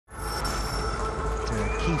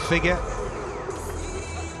attacking figure.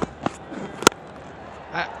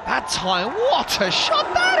 At that time, what a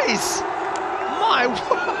shot that is! My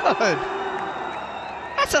word!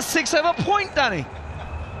 That's a 6-over point, Danny.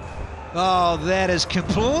 Oh, that is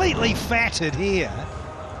completely fatted here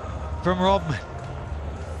from Rodman.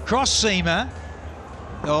 Cross seamer.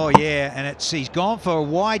 Oh yeah, and he's gone for a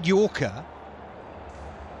wide Yorker.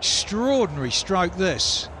 Extraordinary stroke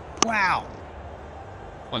this. Wow.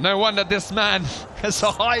 Well, no wonder this man has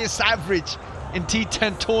the highest average in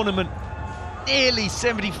T10 tournament. Nearly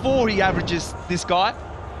 74 he averages, this guy.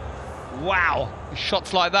 Wow,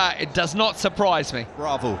 shots like that, it does not surprise me.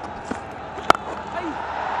 Bravo.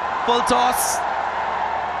 Full toss.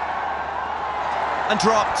 And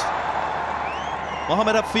dropped.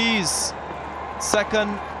 Mohamed Hafiz,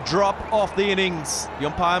 second drop of the innings. The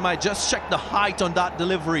umpire might just check the height on that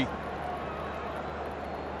delivery.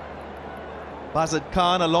 Bazad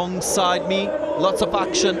Khan alongside me. Lots of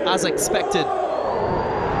action as expected.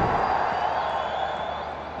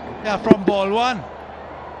 Yeah, from ball one.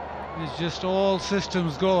 It's just all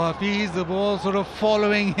systems go. Hafiz, the ball sort of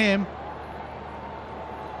following him.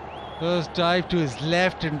 First dive to his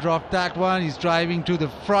left and dropped that one. He's driving to the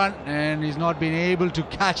front and he's not been able to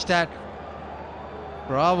catch that.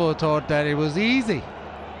 Bravo thought that it was easy.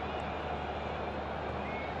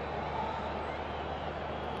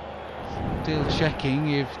 Still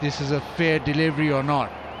checking if this is a fair delivery or not.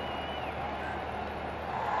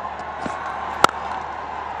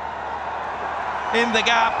 In the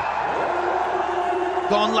gap.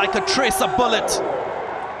 Gone like a tracer bullet.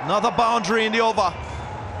 Another boundary in the over.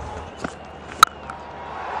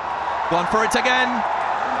 Gone for it again.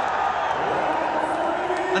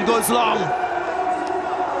 And goes long.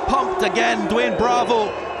 Pumped again, Dwayne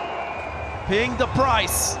Bravo. Paying the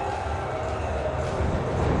price.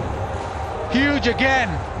 Huge again.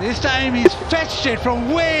 This time he's fetched it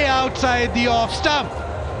from way outside the off stump.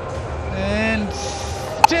 And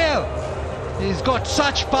still, he's got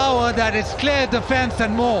such power that it's cleared the fence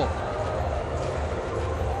and more.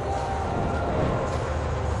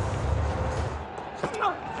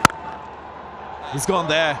 He's gone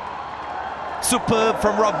there. Superb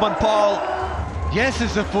from Rodman Paul. Yes,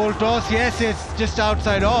 it's a full toss. Yes, it's just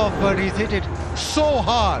outside off, but he's hit it so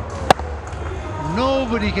hard.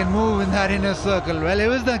 Nobody can move in that inner circle. Well, it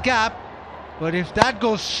was the gap, but if that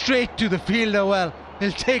goes straight to the fielder, well,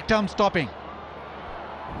 he'll take time stopping.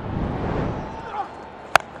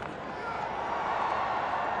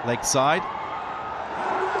 Leg side.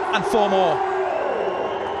 And four more.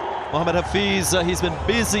 Mohamed Hafiz, he's been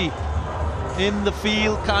busy in the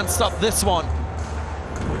field, can't stop this one.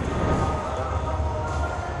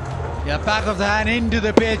 Yeah, back of the hand into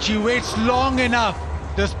the pitch. He waits long enough,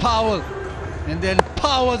 does Powell, and then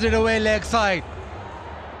powers it away leg side.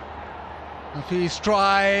 Hafiz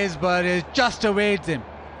tries, but it just evades him.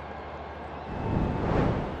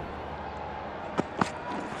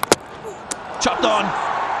 Chopped on.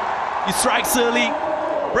 He strikes early,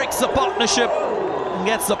 breaks the partnership, and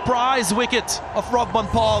gets the prize wicket of Rodman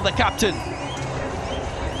Paul, the captain.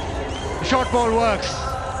 The short ball works.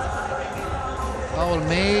 Powell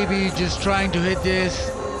maybe just trying to hit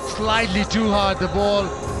this slightly too hard. The ball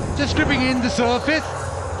just gripping in the surface,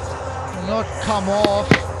 not come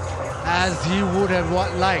off as he would have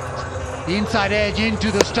liked. The inside edge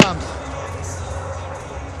into the stumps.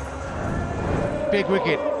 Big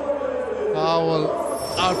wicket. Powell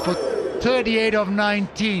out for 38 of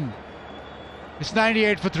 19. It's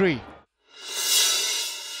 98 for 3.